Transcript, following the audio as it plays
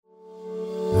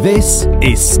This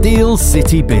is Steel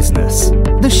City Business,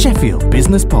 the Sheffield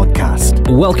Business Podcast.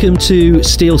 Welcome to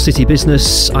Steel City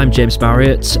Business. I'm James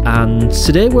Marriott, and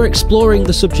today we're exploring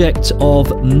the subject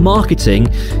of marketing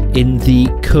in the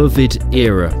COVID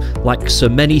era. Like so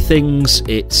many things,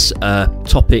 it's a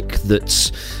topic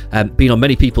that's been on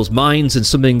many people's minds and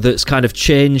something that's kind of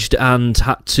changed and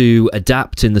had to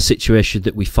adapt in the situation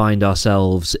that we find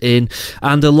ourselves in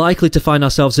and are likely to find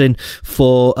ourselves in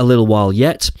for a little while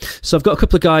yet. So I've got a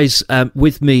couple of guys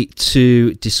with me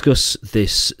to discuss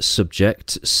this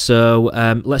subject. So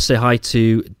let's say hi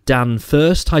to Dan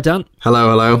first. Hi, Dan.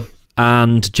 Hello.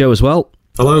 And Joe as well.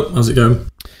 Hello, how's it going?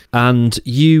 And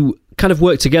you kind of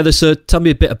work together, so tell me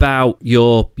a bit about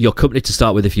your company to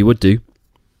start with, if you would do.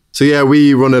 So yeah,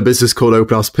 we run a business called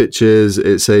Open House Pictures.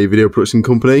 It's a video production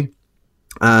company,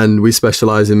 and we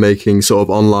specialise in making sort of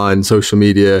online social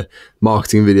media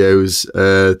marketing videos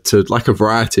to like a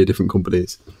variety of different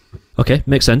companies. Okay,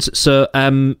 makes sense. So,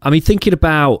 thinking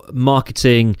about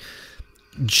marketing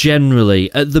generally,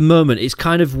 at the moment, it's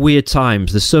kind of weird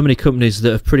times. There's so many companies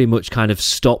that have pretty much kind of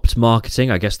stopped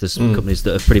marketing. I guess there's some companies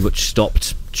that have pretty much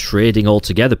stopped trading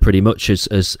altogether, pretty much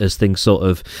as things sort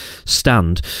of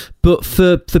stand. But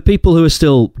for people who are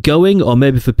still going, or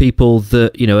maybe for people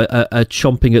that, you know, are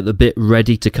chomping at the bit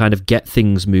ready to kind of get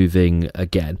things moving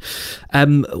again,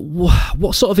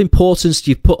 what sort of importance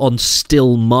do you put on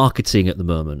still marketing at the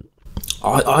moment?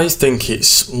 I think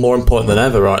it's more important than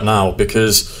ever right now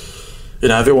because, you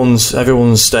know,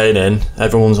 everyone's staying in,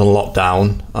 everyone's on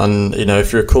lockdown, and, you know,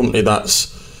 if you're a company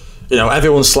that's, you know,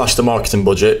 everyone's slashed the marketing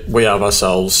budget, we have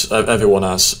ourselves, everyone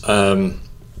has,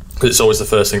 because it's always the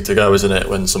first thing to go, isn't it,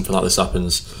 when something like this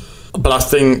happens. But I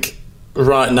think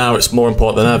right now it's more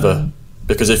important than ever,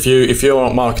 because if you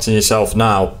aren't marketing yourself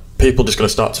now, people are just going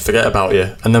to start to forget about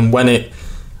you, and then when it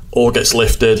all gets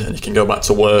lifted and you can go back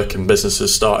to work and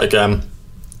businesses start again,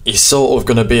 you're sort of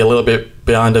going to be a little bit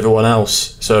behind everyone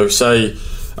else. So say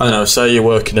you're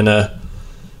working in a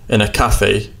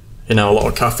cafe, you know, a lot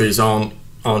of cafes aren't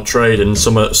trading,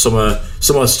 some are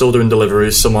still doing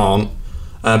deliveries, some aren't,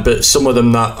 but some of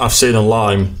them that I've seen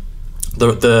online,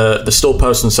 they're still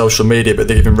posting on social media, but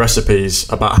they're giving recipes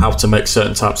about how to make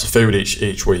certain types of food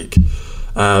each week,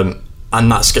 and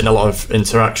that's getting a lot of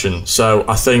interaction. So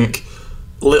I think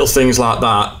little things like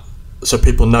that, so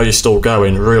people know you're still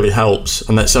going, really helps,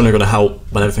 and that's only going to help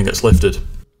when everything gets lifted.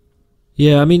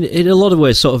 Yeah, I mean, in a lot of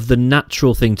ways, sort of the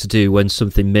natural thing to do when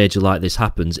something major like this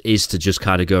happens is to just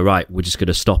kind of go, right, we're just going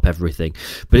to stop everything.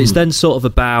 But it's then sort of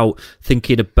about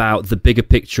thinking about the bigger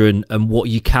picture and what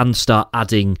you can start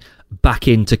adding back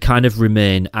in to kind of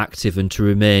remain active and to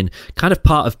remain kind of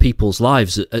part of people's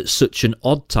lives at such an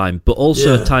odd time, but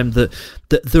also a time that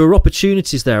there are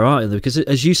opportunities there, aren't there? Because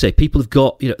as you say, people have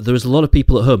got, you know, there's a lot of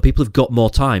people at home, people have got more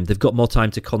time. They've got more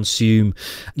time to consume,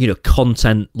 you know,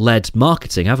 content-led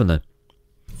marketing, haven't they?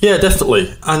 Yeah,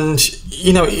 definitely. And,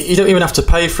 you know, you don't even have to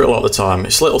pay for it a lot of the time.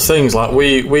 It's little things like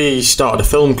we started a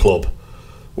film club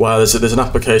where there's an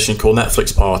application called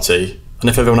Netflix Party, and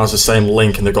if everyone has the same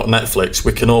link and they've got Netflix,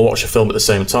 we can all watch a film at the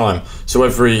same time. So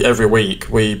every week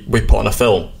we put on a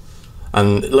film,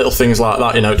 and little things like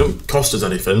that, you know, it don't cost us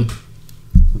anything,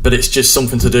 but it's just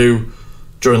something to do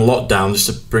during lockdown just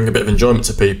to bring a bit of enjoyment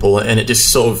to people, and it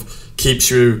just sort of keeps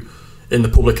you in the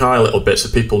public eye a little bit so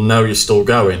people know you're still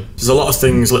going. There's a lot of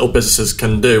things little businesses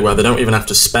can do where they don't even have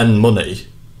to spend money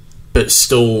but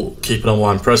still keep an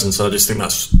online presence, and I just think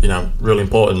that's, you know, really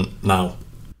important now.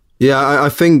 Yeah, I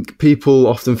think people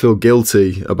often feel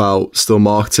guilty about still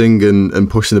marketing and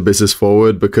pushing the business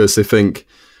forward because they think,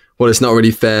 well, it's not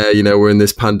really fair, you know, we're in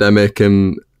this pandemic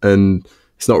and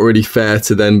it's not really fair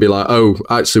to then be like, oh,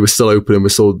 actually we're still open and we're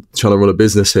still trying to run a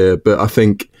business here. But I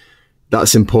think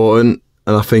that's important,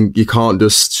 and I think you can't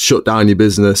just shut down your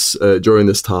business during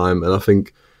this time, and I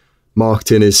think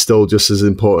marketing is still just as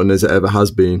important as it ever has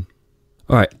been.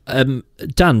 All right,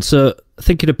 Dan, so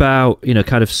thinking about, you know,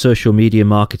 kind of social media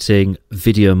marketing,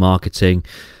 video marketing,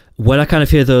 when I kind of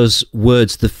hear those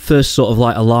words, the first sort of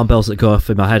like alarm bells that go off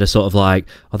in my head are sort of like,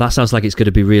 oh, that sounds like it's going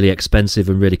to be really expensive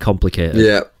and really complicated.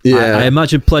 Yeah. I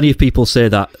imagine plenty of people say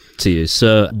that to you.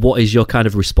 So what is your kind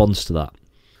of response to that?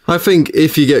 I think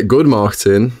if you get good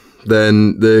marketing,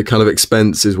 then the kind of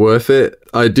expense is worth it.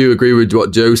 I do agree with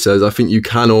what Joe says. I think you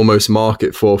can almost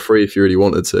market for free if you really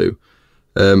wanted to.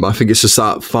 I think it's just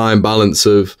that fine balance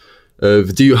of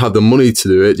do you have the money to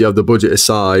do it? Do you have the budget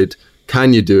aside?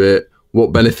 Can you do it?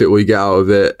 What benefit will you get out of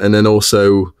it? And then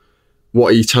also, what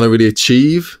are you trying to really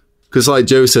achieve? Because like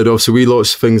Joe said, obviously we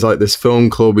launch things like this film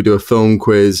club, we do a film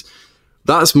quiz.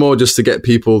 That's more just to get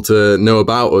people to know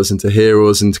about us and to hear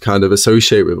us and to kind of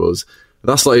associate with us.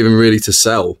 That's not even really to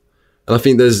sell. And I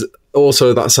think there's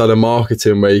also that side of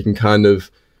marketing where you can kind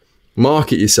of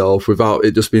market yourself without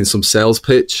it just being some sales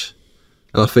pitch.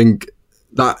 And I think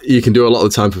that you can do a lot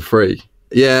of the time for free.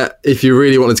 Yeah, if you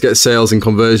really wanted to get sales and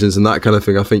conversions and that kind of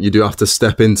thing, I think you do have to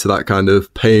step into that kind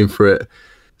of paying for it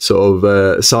sort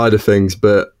of side of things.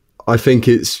 But I think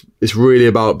it's really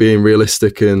about being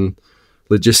realistic and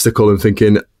logistical and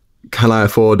thinking, can I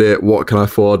afford it? What can I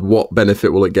afford? What benefit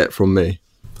will it get from me?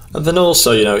 And then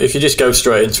also, if you just go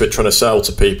straight into it trying to sell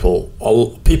to people,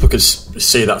 people could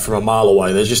see that from a mile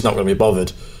away. They're just not going to be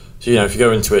bothered. So, if you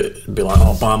go into it and be like,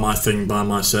 oh, buy my thing, buy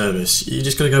my service, you're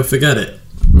just going to go forget it.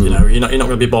 You're not going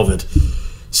to be bothered.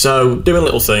 So doing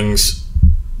little things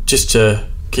just to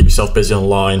keep yourself busy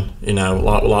online,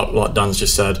 like Dan's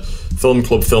just said, film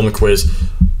club, film quiz.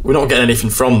 We're not getting anything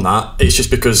from that. It's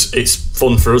just because it's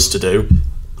fun for us to do.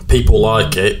 People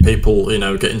like it. People,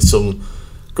 getting some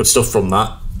good stuff from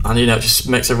that. And, it just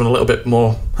makes everyone a little bit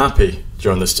more happy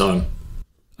during this time.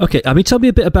 Okay, tell me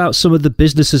a bit about some of the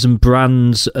businesses and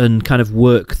brands and kind of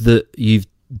work that you've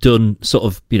done sort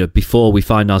of, before we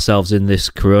find ourselves in this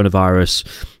coronavirus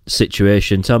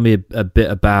situation. Tell me a bit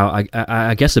about,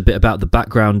 I guess, a bit about the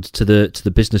background to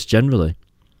the business generally.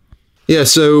 Yeah,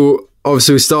 so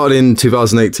obviously we started in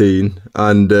 2018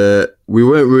 and we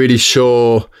weren't really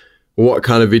sure what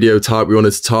kind of video type we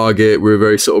wanted to target. We were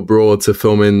very sort of broad to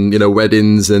filming,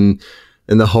 weddings and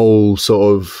the whole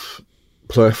sort of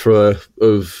plethora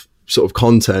of sort of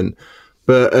content.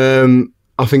 But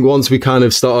I think once we kind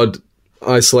of started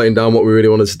isolating down what we really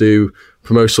wanted to do,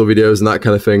 promotional videos and that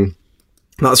kind of thing,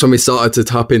 that's when we started to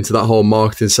tap into that whole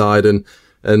marketing side and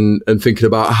thinking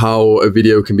about how a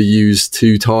video can be used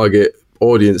to target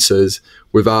audiences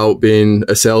without being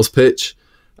a sales pitch.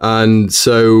 And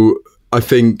so I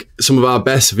think some of our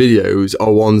best videos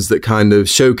are ones that kind of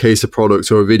showcase a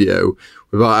product or a video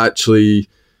without actually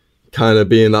kind of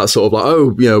being that sort of like,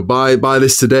 oh, buy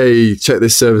this today, check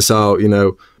this service out.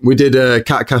 We did a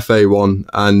cat cafe one,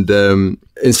 and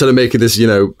instead of making this,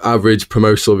 average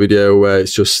promotional video where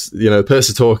it's just, the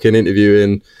person talking,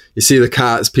 interviewing, you see the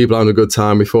cats, people having a good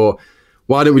time, we thought,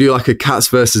 why don't we do like a cats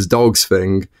versus dogs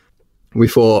thing? We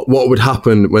thought, what would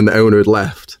happen when the owner had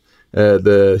left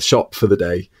the shop for the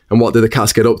day? And what did the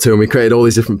cats get up to? And we created all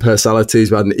these different personalities.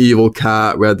 We had an evil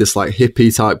cat, we had this like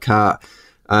hippie type cat,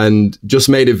 and just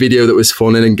made a video that was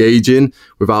fun and engaging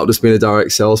without just being a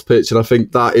direct sales pitch. And I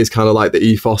think that is kind of like the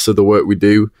ethos of the work we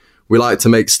do. We like to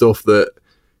make stuff that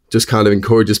just kind of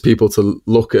encourages people to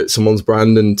look at someone's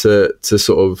brand and to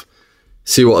sort of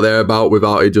see what they're about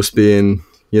without it just being,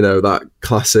 that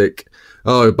classic,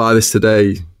 oh, buy this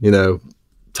today,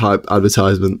 type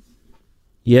advertisement.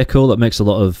 Yeah, cool. That makes a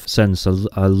lot of sense.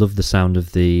 I love the sound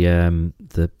of the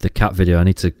cat video. I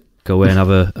need to go away and have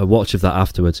a watch of that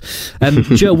afterwards.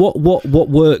 Joe, what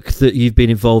work that you've been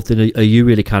involved in are you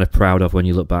really kind of proud of when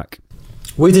you look back?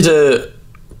 We did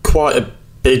quite a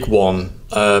big one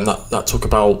that took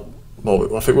about, I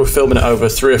think we were filming it over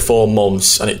 3 or 4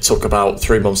 months, and it took about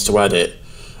 3 months to edit.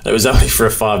 It was only for a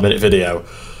 5-minute video.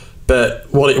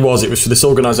 But what it was for this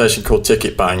organisation called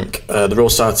Ticket Bank, the Royal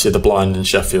Society of the Blind in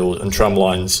Sheffield, and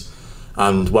Tramlines,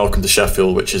 and Welcome to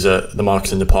Sheffield, which is the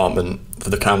marketing department for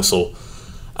the council.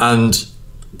 And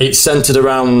it's centred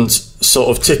around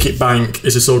sort of Ticket Bank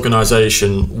is this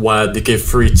organisation where they give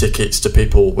free tickets to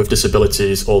people with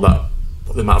disabilities or that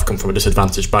they might have come from a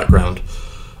disadvantaged background.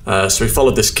 So we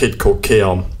followed this kid called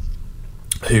Keon,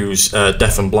 who's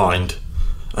deaf and blind.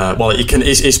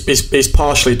 He's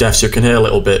partially deaf, so he can hear a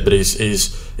little bit, but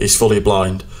he's fully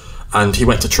blind. And he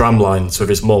went to Tramlines with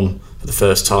his mum for the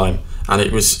first time, and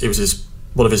it was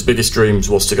one of his biggest dreams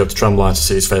was to go to Tramlines to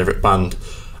see his favourite band.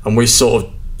 And we sort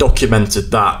of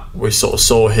documented that. We sort of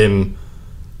saw him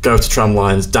go to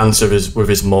Tramlines, dance with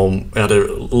his mum. We had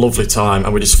a lovely time,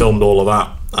 and we just filmed all of that,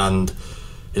 and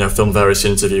filmed various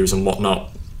interviews and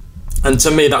whatnot. And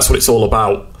to me, that's what it's all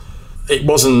about. It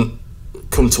wasn't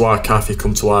come to our cafe,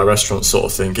 come to our restaurant sort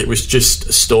of thing. It was just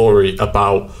a story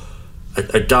about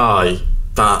a guy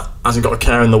that hasn't got a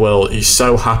care in the world. He's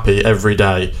so happy every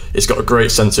day. He's got a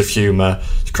great sense of humour.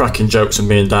 He's cracking jokes with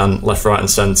me and Dan left, right and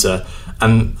centre.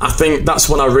 And I think that's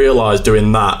when I realised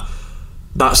doing that,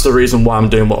 that's the reason why I'm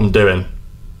doing what I'm doing,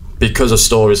 because of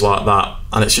stories like that.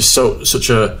 And it's just such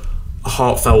a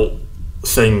heartfelt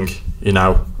thing,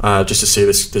 just to see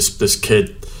this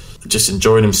kid just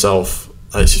enjoying himself.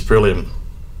 It's just brilliant.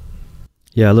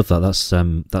 Yeah, I love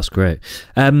that. That's great.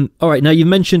 All right, now you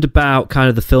mentioned about kind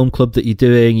of the film club that you're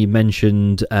doing. You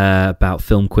mentioned about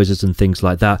film quizzes and things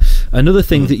like that. Another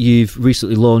thing that you've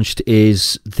recently launched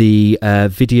is the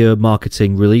video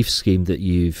marketing relief scheme that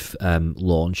you've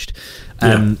launched.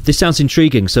 This sounds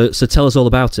intriguing. So tell us all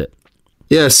about it.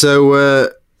 Yeah,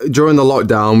 so during the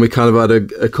lockdown, we kind of had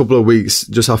a couple of weeks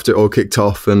just after it all kicked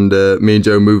off, and me and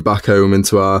Joe moved back home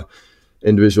into our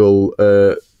individual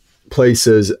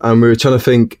places, and we were trying to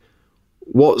think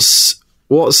what's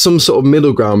some sort of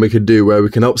middle ground we could do where we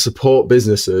can help support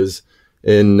businesses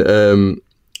in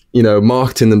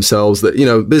marketing themselves, that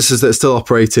businesses that are still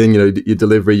operating, your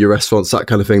delivery, your restaurants, that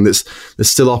kind of thing, that's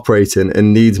still operating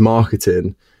and needs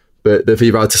marketing, but they've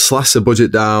either had to slash the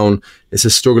budget down, it's a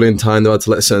struggling time, they've had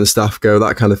to let certain staff go,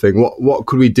 that kind of thing. What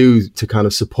could we do to kind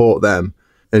of support them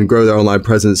and grow their online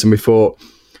presence? And we thought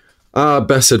our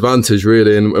best advantage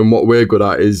really, and what we're good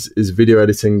at is video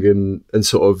editing and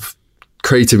sort of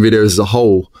creating videos as a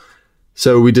whole.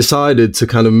 So we decided to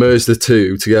kind of merge the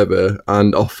two together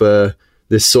and offer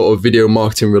this sort of video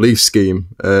marketing relief scheme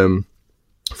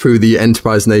through the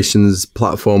Enterprise Nations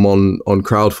platform on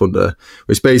Crowdfunder,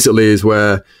 which basically is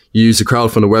where you use the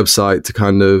Crowdfunder website to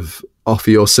kind of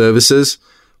offer your services,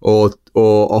 or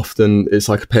often it's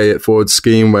like a pay it forward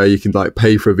scheme where you can like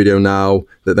pay for a video now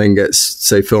that then gets,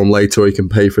 say, filmed later, or you can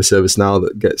pay for a service now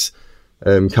that gets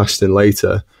cashed in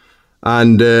later.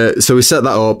 And so we set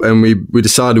that up, and we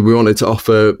decided we wanted to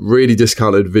offer really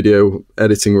discounted video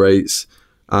editing rates,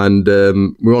 and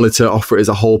we wanted to offer it as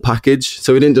a whole package.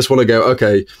 So we didn't just want to go,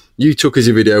 okay, you took us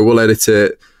your video, we'll edit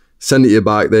it, send it you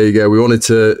back, there you go. We wanted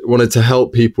to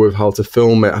help people with how to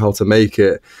film it, how to make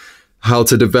it, how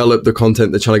to develop the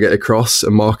content they're trying to get across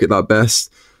and market that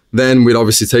best. Then we'd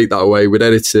obviously take that away, we'd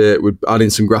edit it, we'd add in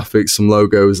some graphics, some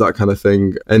logos, that kind of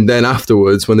thing. And then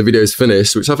afterwards, when the video is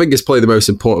finished, which I think is probably the most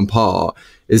important part,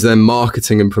 is then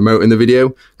marketing and promoting the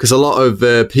video. Because a lot of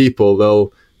people,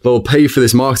 they'll pay for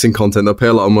this marketing content, they'll pay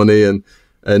a lot of money,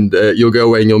 and you'll go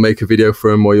away and you'll make a video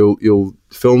for them, or you'll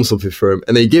film something for them,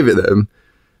 and they give it them,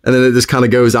 and then it just kind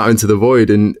of goes out into the void,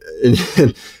 and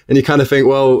you kind of think,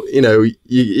 well,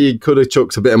 you could have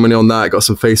chucked a bit of money on that, got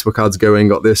some Facebook ads going,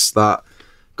 got this, that,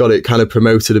 got it kind of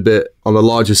promoted a bit on a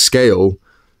larger scale,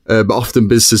 but often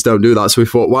businesses don't do that. So we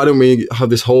thought, why don't we have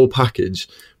this whole package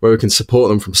where we can support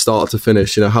them from start to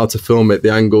finish, how to film it,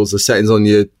 the angles, the settings on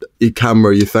your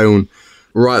camera, your phone,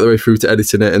 right the way through to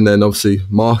editing it, and then obviously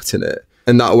marketing it.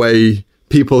 And that way,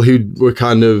 people who were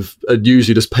kind of had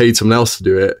usually just paid someone else to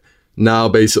do it now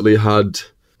basically had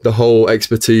the whole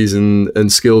expertise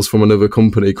and skills from another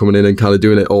company coming in and kind of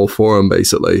doing it all for them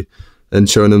basically, and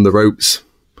showing them the ropes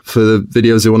for the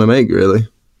videos they want to make, really.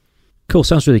 Cool,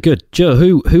 sounds really good. Joe,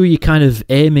 who are you kind of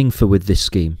aiming for with this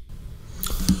scheme?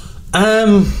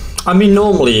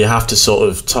 Normally you have to sort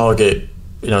of target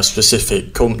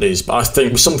specific companies, but I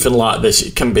think with something like this,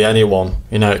 it can be anyone.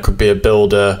 It could be a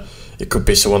builder, it could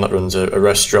be someone that runs a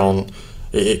restaurant,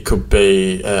 it could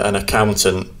be an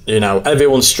accountant.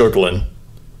 Everyone's struggling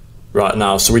right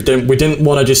now, so we didn't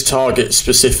want to just target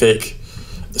specific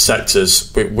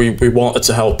sectors. We wanted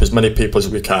to help as many people as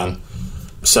we can.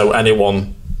 So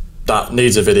anyone that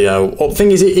needs a video, or the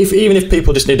thing is, even if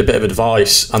people just need a bit of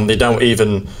advice and they don't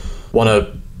even want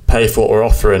to pay for what we're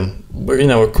offering,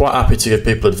 we're quite happy to give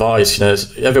people advice.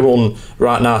 Everyone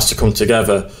right now has to come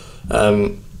together.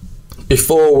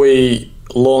 Before we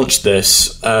launched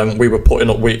this, we were putting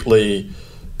up weekly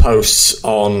posts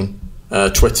on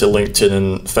Twitter, LinkedIn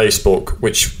and Facebook,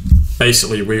 which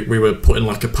basically we were putting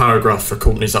like a paragraph for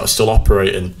companies that are still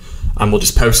operating, and we're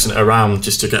just posting it around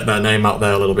just to get their name out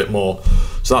there a little bit more.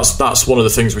 So that's one of the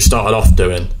things we started off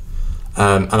doing.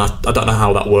 And I don't know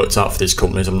how that worked out for these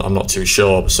companies. I'm not too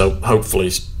sure. So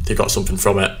hopefully they got something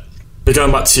from it. But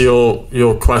going back to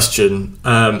your question,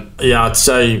 I'd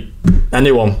say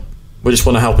anyone. We just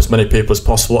want to help as many people as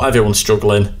possible. Everyone's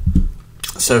struggling.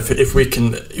 So if we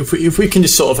can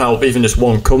just sort of help even just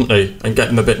one company and get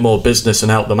them a bit more business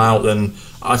and help them out, then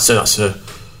I'd say that's a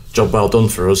job well done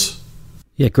for us.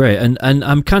 Yeah, great. And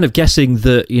I'm kind of guessing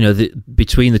that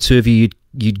between the two of you,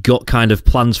 you'd got kind of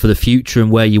plans for the future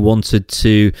and where you wanted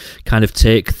to kind of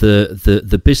take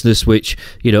the business, which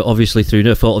obviously through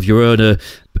no fault of your own,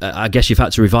 I guess you've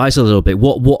had to revise a little bit.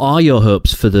 What are your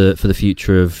hopes for the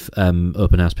future of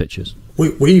Open House Pictures?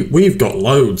 We've got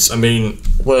loads.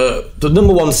 The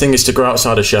number one thing is to grow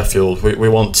outside of Sheffield. We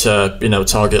want to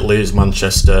target Leeds,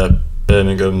 Manchester,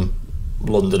 Birmingham,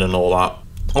 London, and all that.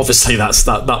 Obviously,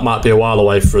 that might be a while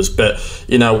away for us, but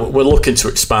we're looking to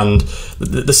expand.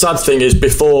 The sad thing is,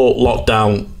 before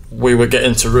lockdown, we were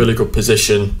getting to a really good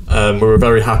position. We were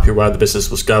very happy where the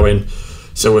business was going,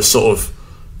 so we're sort of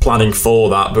planning for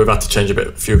that. But we've had to change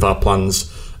a few of our plans.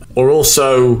 We're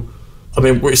also,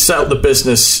 we set up the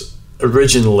business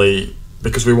originally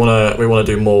because we want to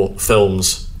do more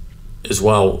films as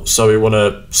well. So we want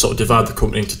to sort of divide the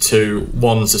company into two.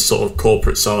 One's the sort of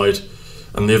corporate side,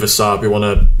 and the other side we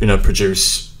want to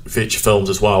produce feature films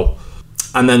as well.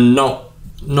 And then not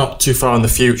not too far in the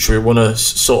future, we want to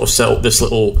sort of set up this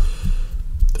little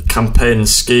campaign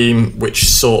scheme which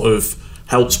sort of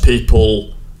helps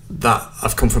people that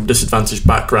have come from a disadvantaged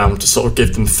background to sort of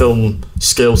give them film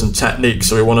skills and techniques.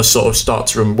 So we want to sort of start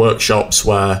to run workshops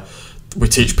where we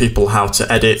teach people how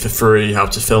to edit for free, how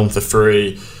to film for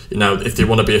free. You know, if they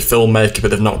want to be a filmmaker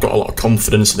but they've not got a lot of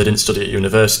confidence and they didn't study at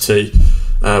university,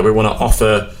 we want to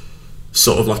offer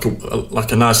sort of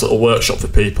like a nice little workshop for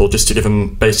people just to give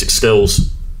them basic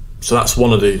skills. So that's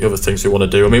one of the other things we want to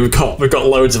do. I mean, we've got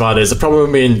loads of ideas. The problem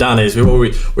with me and Dan is we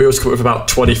always come up with about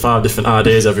 25 different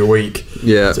ideas every week.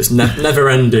 Yeah. So it's never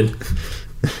ending.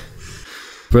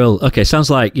 Brill. Okay, sounds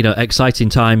like, exciting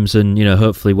times, and,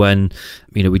 hopefully when,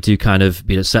 we do kind of,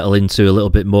 settle into a little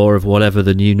bit more of whatever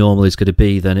the new normal is going to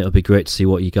be, then it'll be great to see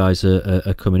what you guys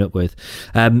are coming up with.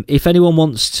 If anyone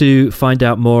wants to find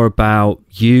out more about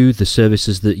you, the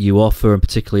services that you offer, and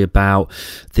particularly about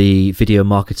the Video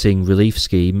Marketing Relief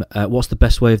Scheme, what's the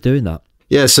best way of doing that?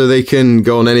 Yeah, so they can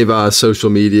go on any of our social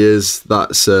medias.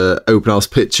 That's Open House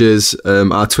Pictures.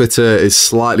 Our Twitter is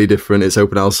slightly different. It's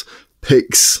Open House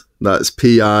Pics. That's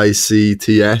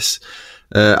PICTS.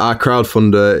 Our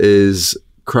crowdfunder is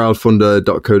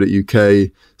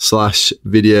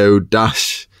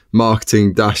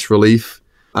crowdfunder.co.uk/video-marketing-relief.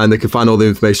 And they can find all the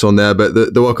information on there, but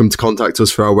they're welcome to contact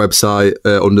us through our website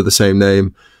under the same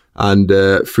name, and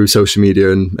through social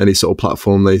media and any sort of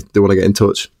platform they want to get in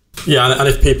touch. Yeah, and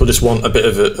if people just want a bit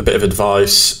of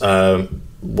advice,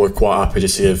 we're quite happy to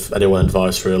see if anyone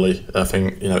advice, really. I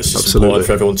think, it's just important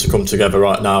for everyone to come together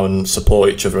right now and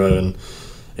support each other, and,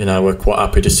 we're quite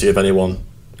happy to see if any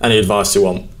advice you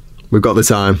want. We've got the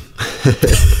time.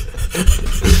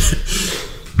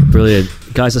 Brilliant.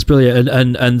 Guys, that's brilliant.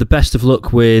 And the best of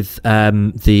luck with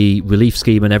the relief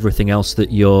scheme and everything else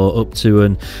that you're up to,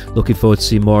 and looking forward to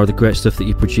seeing more of the great stuff that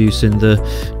you produce in the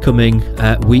coming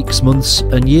weeks, months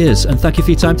and years. And thank you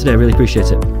for your time today. I really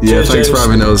appreciate it. Yeah, thanks for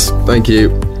having us. Thank you.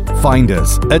 Find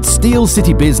us at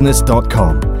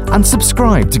steelcitybusiness.com and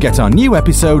subscribe to get our new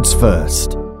episodes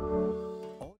first.